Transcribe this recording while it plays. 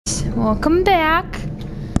welcome back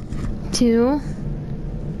to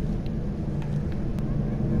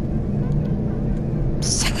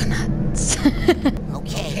Psychonauts.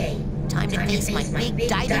 Okay, time to face my big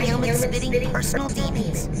diving helmet spitting personal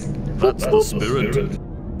demons. That's the spirit.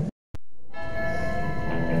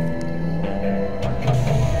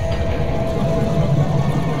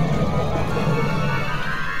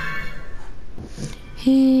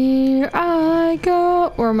 Here I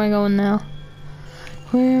go. Where am I going now?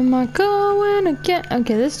 Where am I going again?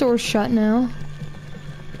 Okay, this door's shut now.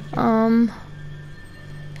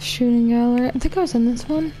 Shooting gallery. I think I was in this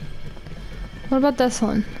one. What about this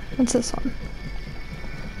one? What's this one?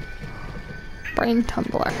 Brain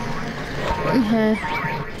tumbler. Okay.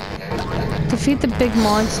 Defeat the big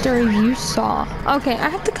monster you saw. Okay, I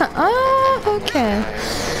have to come. Oh, okay.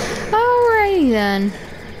 Alrighty then.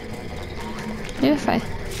 Maybe if I.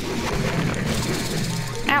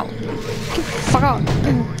 Ow! Get the fuck out!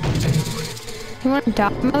 You want to die,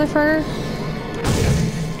 motherfucker?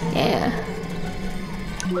 Yeah.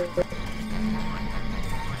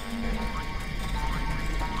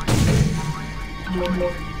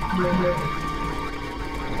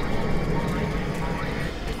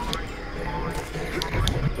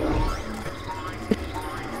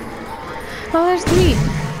 Oh, there's the meat.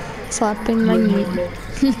 Slapping my meat.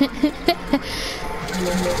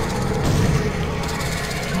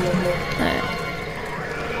 Alright.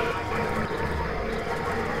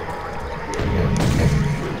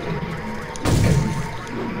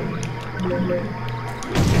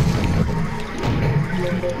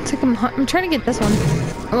 It's like I'm trying to get this one.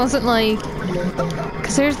 It wasn't like,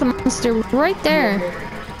 cause there's the monster right there.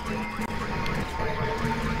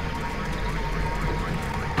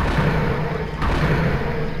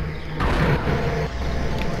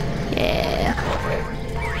 Yeah.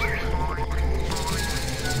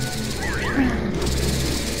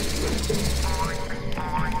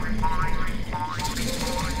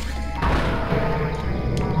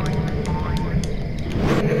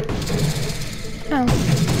 Oh.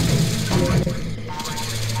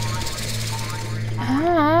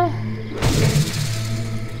 Ah.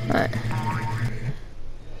 Alright.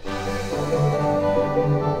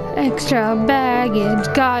 Extra baggage,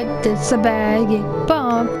 got this a baggage.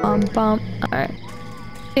 Bump, bump, bump. Alright.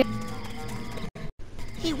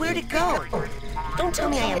 Hey, where'd it go? Don't tell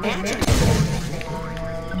me I imagined it.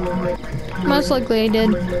 Most likely I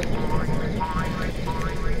did.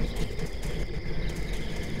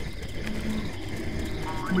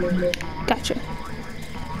 Gotcha.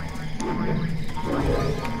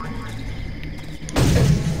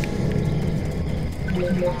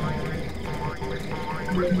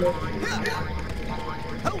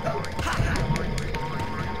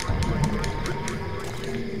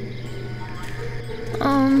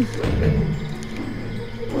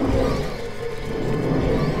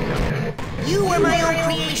 You are my own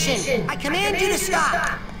creation. I command you to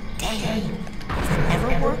stop. Dang. Does that ever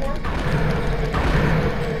work?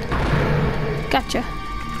 Gotcha.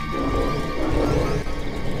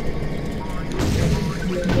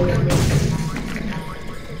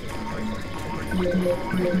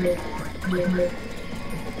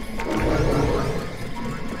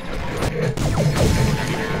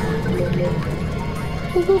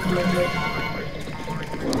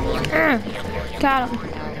 Got him.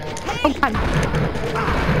 Oh god.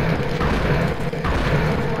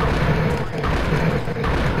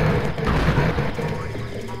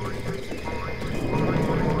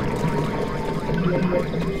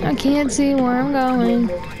 I can't see where I'm going.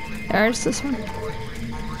 There's this one.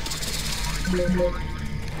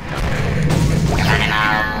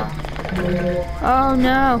 Oh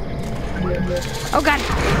no. Oh god.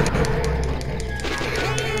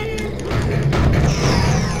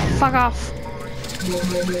 Fuck off. Need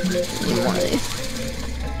one of these.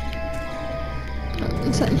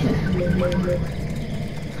 What's that in here?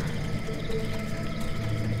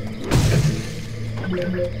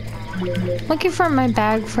 Looking for my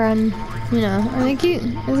bag friend. You know, I think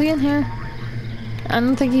is he in here? I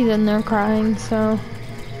don't think he's in there crying, so.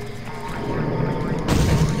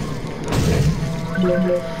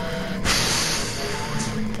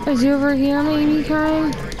 Is he over here maybe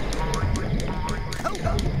crying?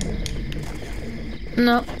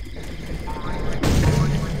 No.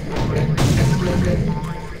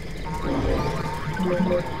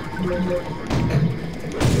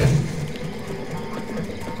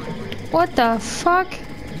 What the fuck?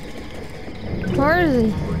 Where is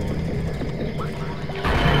he?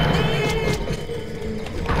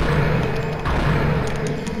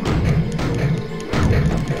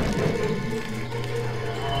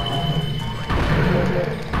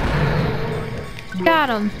 Got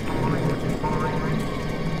him.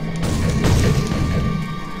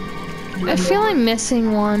 I feel I'm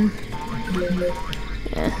missing one.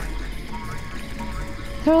 Yeah.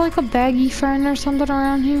 Is there like a baggy friend or something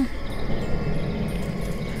around here?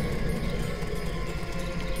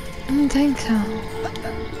 I don't think so.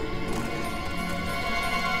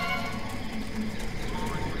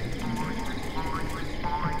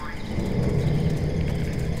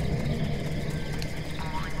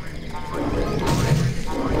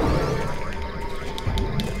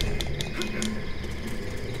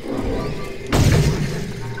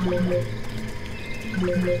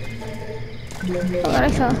 Oh, I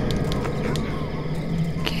fell.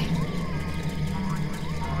 Okay.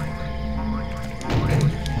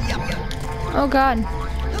 Oh God.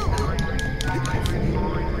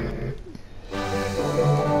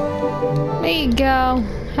 There you go.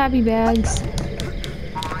 Happy bags.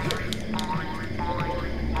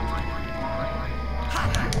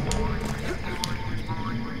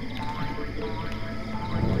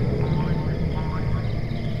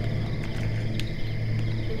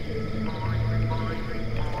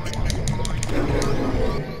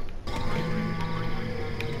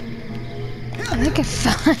 I think I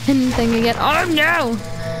found anything again. Oh no!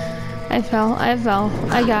 I fell.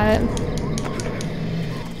 I got it.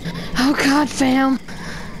 Oh God, fam.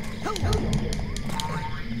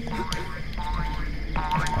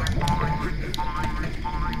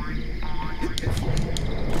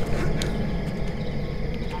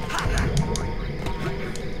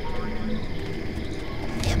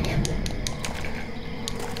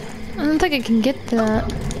 I don't think I can get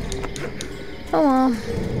that. Oh well.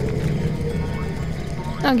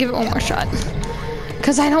 I'll give it one more shot.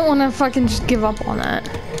 Cause I don't want to fucking just give up on that.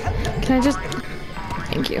 Can I just...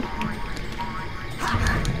 Thank you.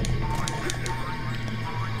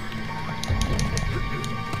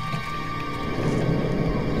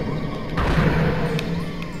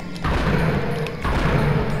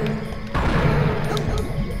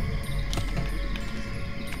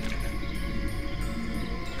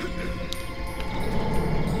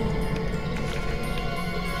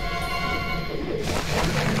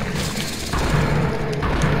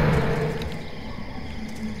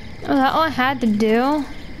 Oh, that all I had to do?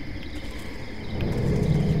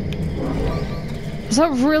 Is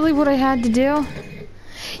that really what I had to do?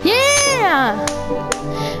 Yeah!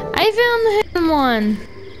 I found the hidden one!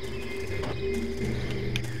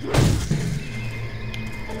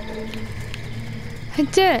 I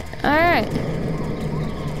did it. Alright.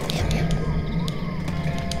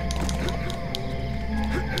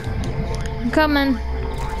 I'm coming.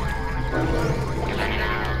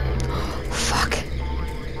 Fuck.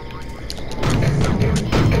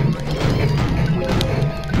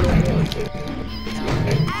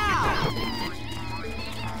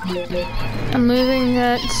 I'm moving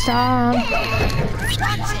that stop.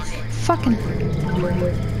 Fucking.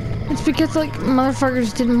 It's because like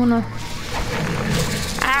motherfuckers didn't wanna.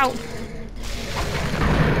 Ow.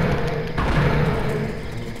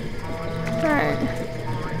 Alright.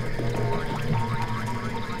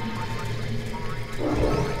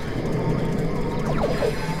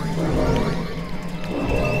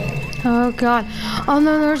 Oh God. Oh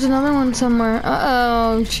no, there's another one somewhere.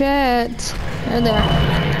 Uh-oh, shit. They're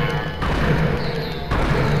there.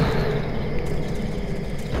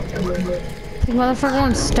 The motherfucker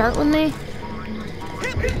won't start with me?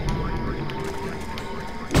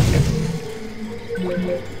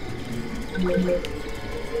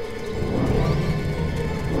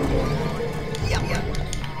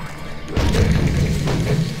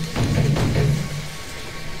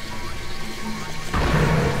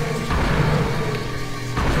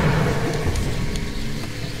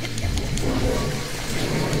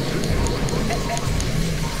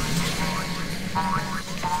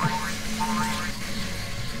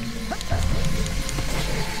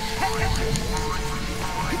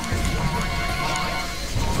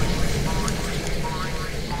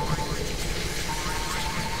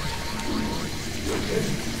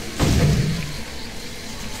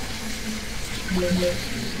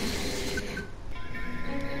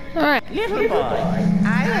 Alright. Little boy,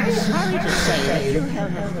 I am sorry to say that you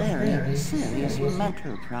have a very serious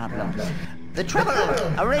mental problem. The trouble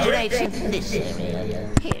originates in this area.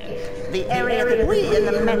 Here, the area that we in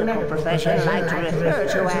the medical profession like to refer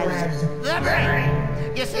to as the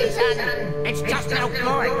brain. You see, son, it's just no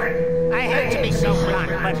good. I hate to be so blunt,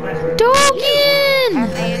 but... Dogen!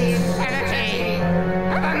 Have the insanity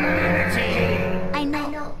of a manatee. I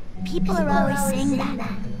know. People are always saying that.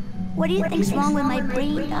 What do you think's wrong with my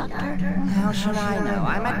brain, doctor? How should I know?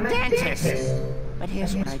 I'm a dentist. But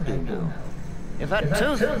here's what I do know. If a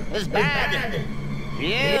tooth is bad,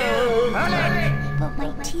 You pull it. But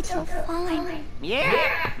my teeth are fine.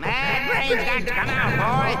 Yeah, mad brain's got to come out,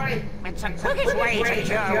 boy. It's the quickest way to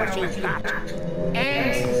cure what you've got.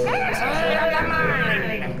 Instead of the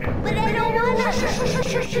mind. But I don't want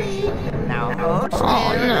to. Now hold still.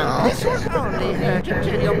 Oh no. This will only hurt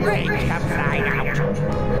until your brains come flying out.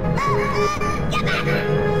 Get back!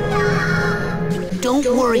 No! Don't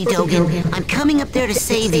worry, Dogen. I'm coming up there to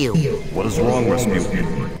save you. What is wrong,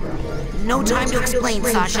 Rasputin? No time to explain,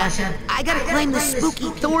 Sasha. I gotta climb the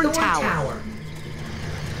spooky thorn tower.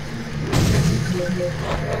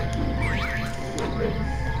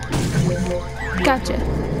 Gotcha.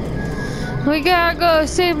 We gotta go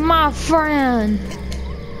save my friend.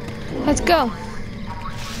 Let's go.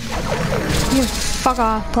 You fuck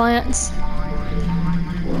off, plants.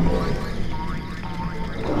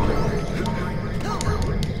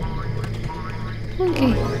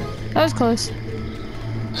 Okay, that was close.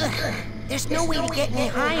 There's no way to get any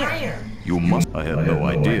higher. You must. I had no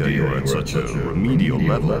idea you were at such a remedial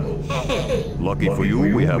level. Lucky for you,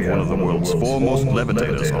 we have one of the world's foremost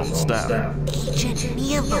levitators on staff. Agent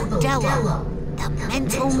Mia Vodello, the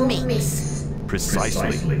mental minx.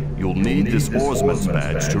 Precisely. You'll need this oarsman's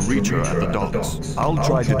badge to reach her at the docks. I'll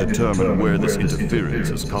try to determine where this interference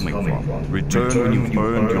is coming from. Return when you've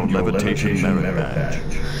earned your levitation merit badge.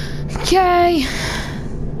 Yay!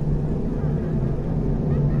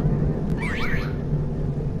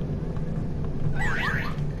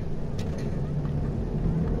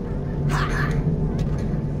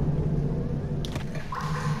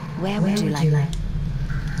 Where would you like?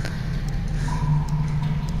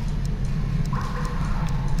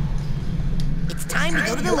 It's time to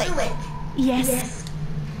go to the lake. Yes.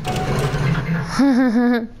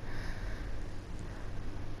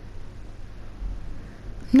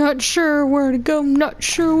 Not sure where to go, not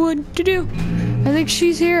sure what to do. I think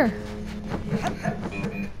she's here.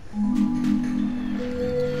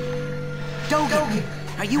 Dogen,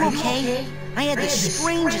 are you okay? I had the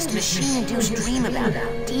strangest machine-induced dream about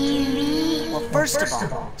it. TV. Well, first of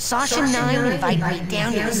all, Sasha and I invited me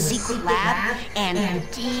down to the secret lab, and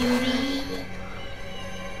TV.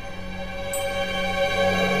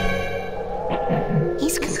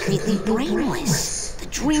 he's completely brainless. The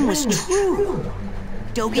dream was true.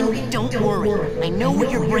 Dogen, don't worry. I know where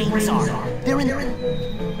your brains are. They're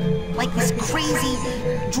in, like, this crazy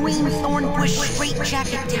dream thorn bush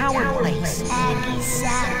straitjacket tower place. Aggie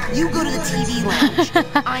sack. You go to the TV lounge.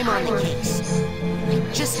 I'm on the case.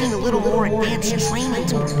 I just need a little more advanced training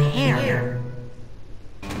to prepare.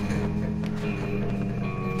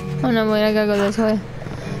 Oh no, wait, I gotta go this way.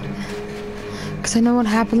 Cause I know what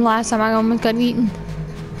happened last time. I almost got eaten.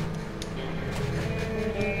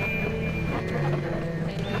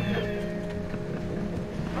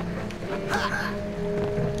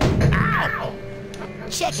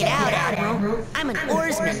 Check it out, Admiral. I'm an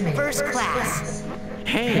oarsman, first class.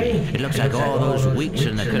 Hey, it looks like all those weeks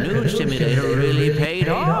in the canoe simulator really paid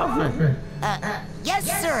off.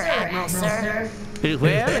 Yes, sir, Admiral, sir.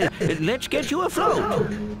 Well, let's get you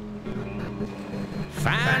afloat.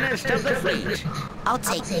 Finest of the fleet. I'll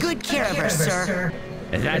take good care of her, sir.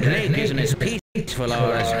 That lake isn't as peaceful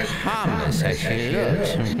or as harmless as she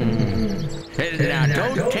looks. Now,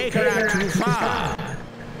 don't take her out too far.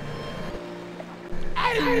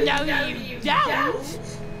 Oh, no, you don't.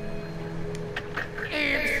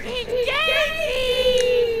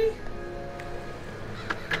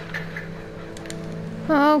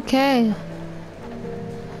 Okay.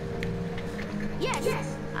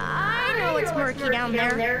 Yes. I know it's murky down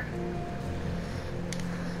there.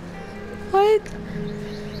 What?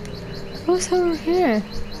 What's over here?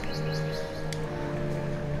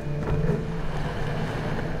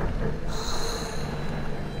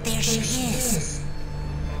 There she is.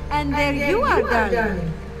 And there you are,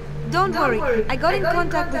 darling. Don't worry, I got in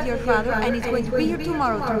contact with your father and he's going to be here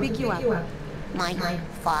tomorrow to pick you up. My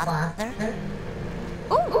father?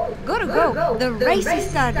 Oh, gotta go. The race is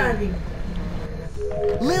starting.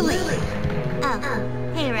 Lily! Oh,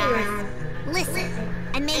 hey, Raz. Listen,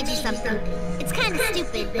 I made you something. It's kind of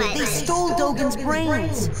stupid, but... They stole Dogen's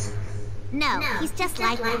brains. No, he's just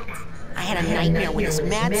like that. I had a nightmare when this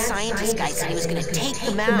mad scientist guy said he was gonna take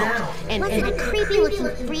them out. And Was it a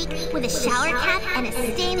creepy-looking freak with a shower cap and a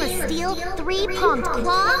stainless steel three-pronged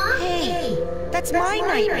claw? hey, that's my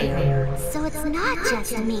nightmare. So it's not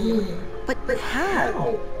just me. But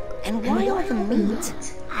how? And why all the meat?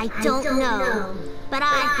 I don't know, but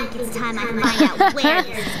I think it's time I find out where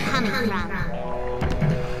this is coming from.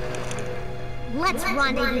 Let's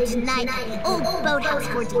rendezvous tonight at the old boathouse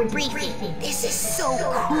for debriefing. This is so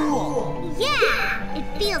cool. Yeah! It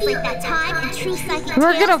feels like that time in true psychic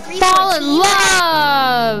We're tales gonna 314. fall in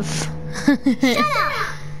love! Shut up!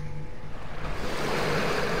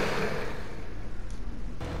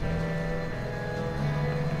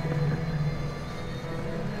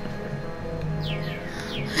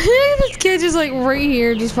 This kid just like right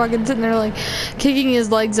here, just fucking sitting there like kicking his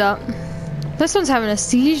legs up. This one's having a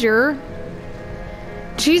seizure.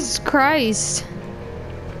 Jesus Christ.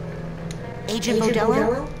 Agent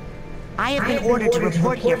Modello? I have been ordered to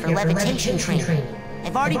report here for levitation training.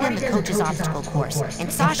 I've already done the coach's obstacle course,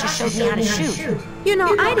 and Sasha showed me how to shoot. You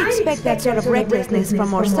know, I'd expect that sort of recklessness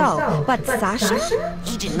from Orso, but Sasha?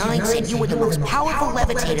 Agent 9 said you were the most powerful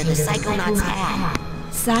levitator the Psychonauts had.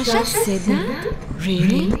 Sasha said that?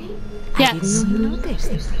 Really? Yes. I didn't know you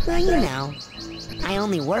noticed. Well, you know, I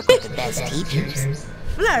only work with the best teachers.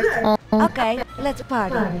 Flirt. Okay, let's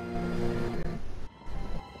party.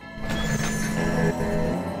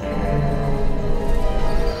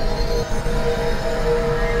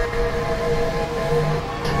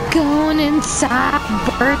 Going inside,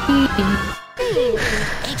 Bertie.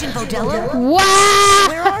 Agent Modello? Wow!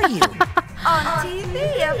 Where are you? On TV,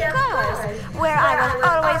 of course, where I was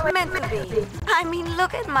always meant to be. I mean,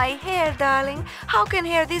 look at my hair, darling. How can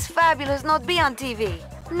hair this fabulous not be on TV?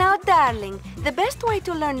 Now, darling, the best way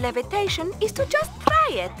to learn levitation is to just try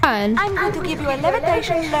it. Fun. I'm going to give you a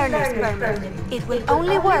levitation learner's permit. It will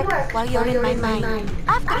only work while you're in my mind.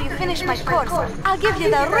 After you finish my course, I'll give you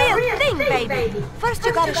the real thing, baby. First,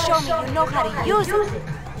 you gotta show me you know how to use it.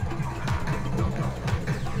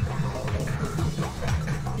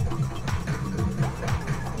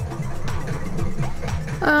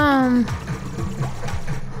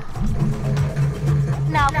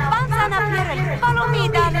 Now bounce on up here and follow me,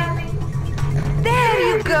 darling. There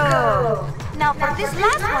you go. Now for this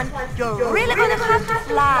last one, you're really gonna have to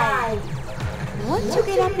fly. Once you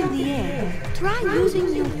get up in the air, try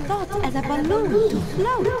using your thoughts as a balloon to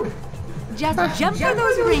float. Just jump for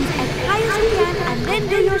those rings as high as you can and then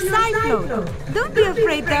do your side float. Don't be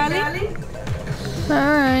afraid, darling.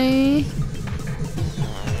 Alright.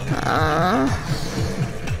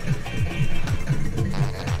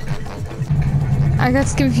 I got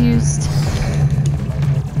confused.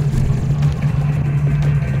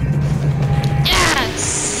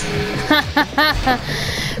 Yes!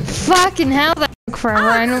 Fucking hell, that took forever.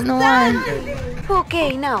 I don't know why.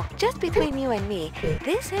 Okay, now, just between you and me,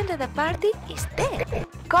 this end of the party is dead.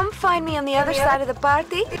 Come find me on the other side of the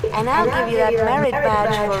party, and I'll give you that merit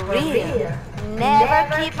badge for real.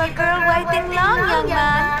 Never keep a girl waiting long, young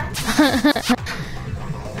man.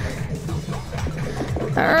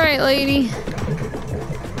 Alright, lady.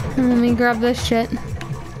 Let me grab this shit.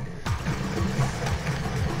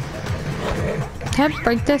 Can I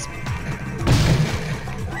break this?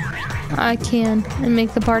 I can, and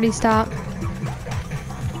make the party stop.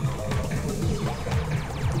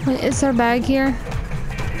 Wait, is there a bag here?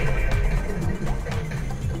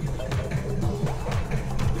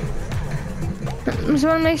 Just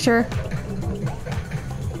want to make sure.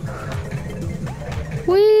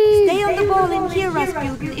 Whee! Stay on the ball in here,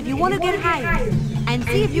 Rasputin, if you want to get high. And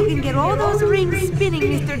see if you can get all those rings spinning,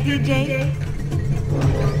 Mr. DJ.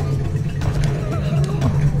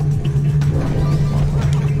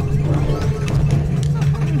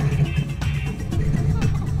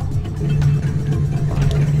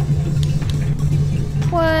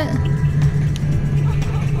 What?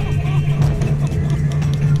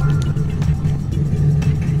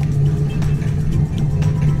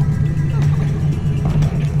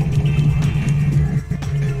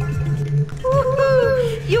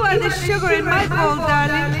 You are the sugar in my bowl,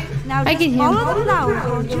 darling. Now I just can hear follow the flowers,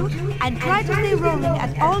 won't you? And try to stay rolling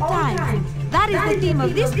at all times. That is the theme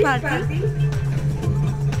of this party.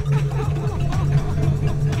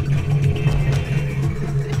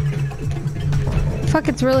 Fuck,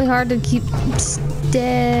 it's really hard to keep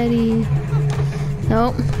steady.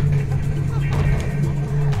 Nope.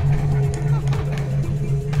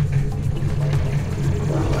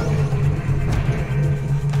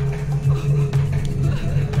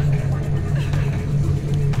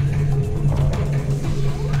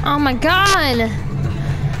 Oh my god!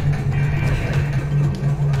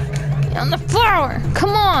 Get on the floor!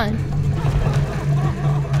 Come on!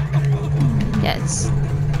 Yes.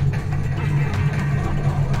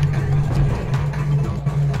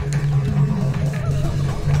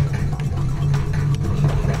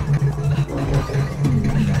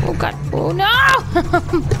 Oh god. Oh no!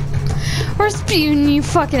 We're spewing, you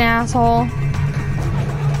fucking asshole.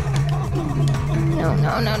 No,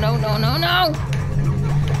 no, no, no, no, no, no!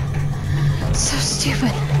 So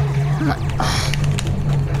stupid. I'm like, ugh.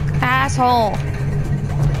 Asshole.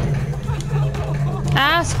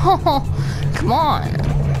 Asshole. Come on.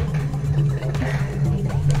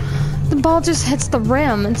 The ball just hits the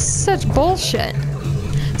rim. It's such bullshit.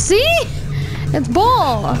 See? It's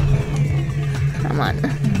bull. Come on.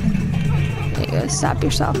 You gotta stop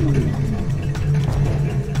yourself.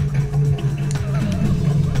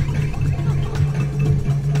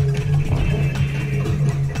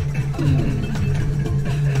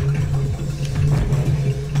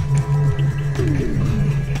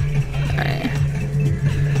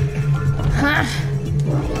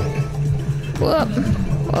 Whoop.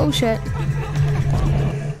 Oh shit.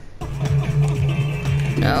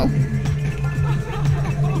 No.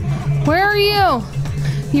 Where are you?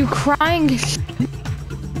 You crying sh-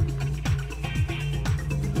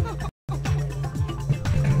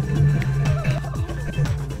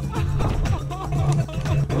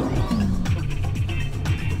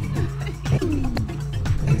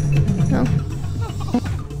 No.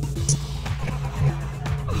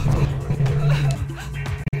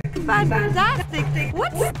 Fantastic!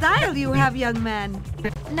 What style you have, young man.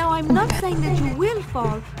 Now, I'm not saying that you will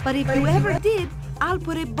fall, but if you ever did, I'll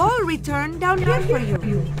put a ball return down here for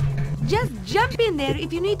you. Just jump in there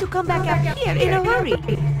if you need to come back up here in a hurry.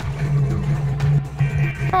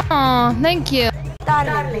 Aw, thank you.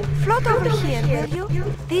 Darling, float over here, will you?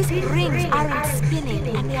 These rings aren't spinning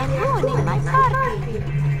and they are ruining my party.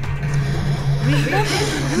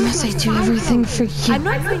 Unless I do everything for you. I'm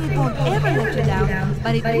not saying it won't ever let you down,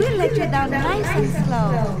 but it will let you down nice and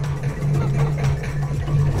slow.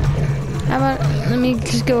 How about, let me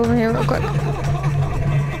just go over here real quick.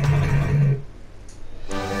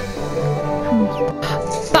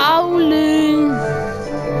 Bowling.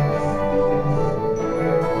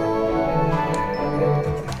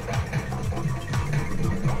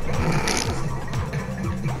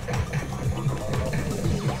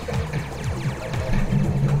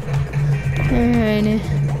 Alrighty.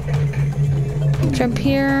 Jump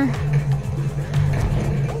here.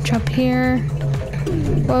 Jump here.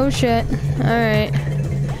 Whoa, shit. Alright.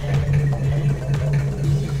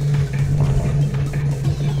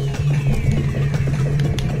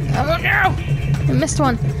 Oh no! I missed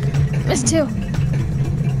one. Missed two.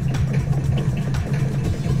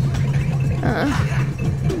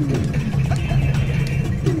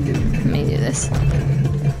 Let me do this.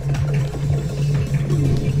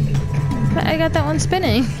 I got that one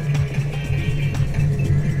spinning.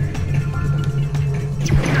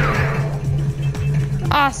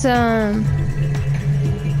 Awesome.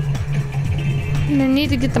 And I need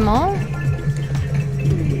to get them all?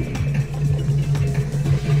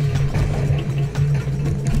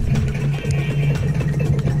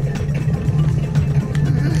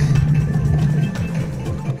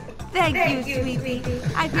 Thank you, sweetie.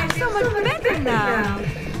 I feel so much better now.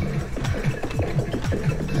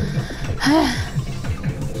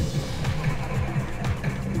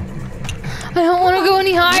 I don't want to go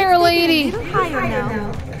any higher, lady. A little higher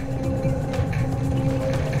now.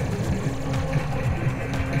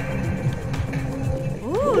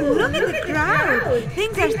 Ooh, look at the crowd.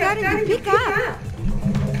 Things are starting to pick up.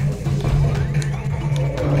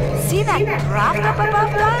 See that raft up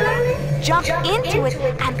above, darling? Jump into it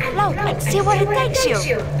and float and see where it takes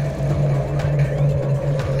you.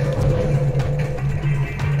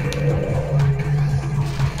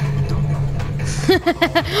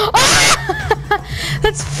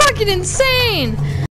 That's fucking insane!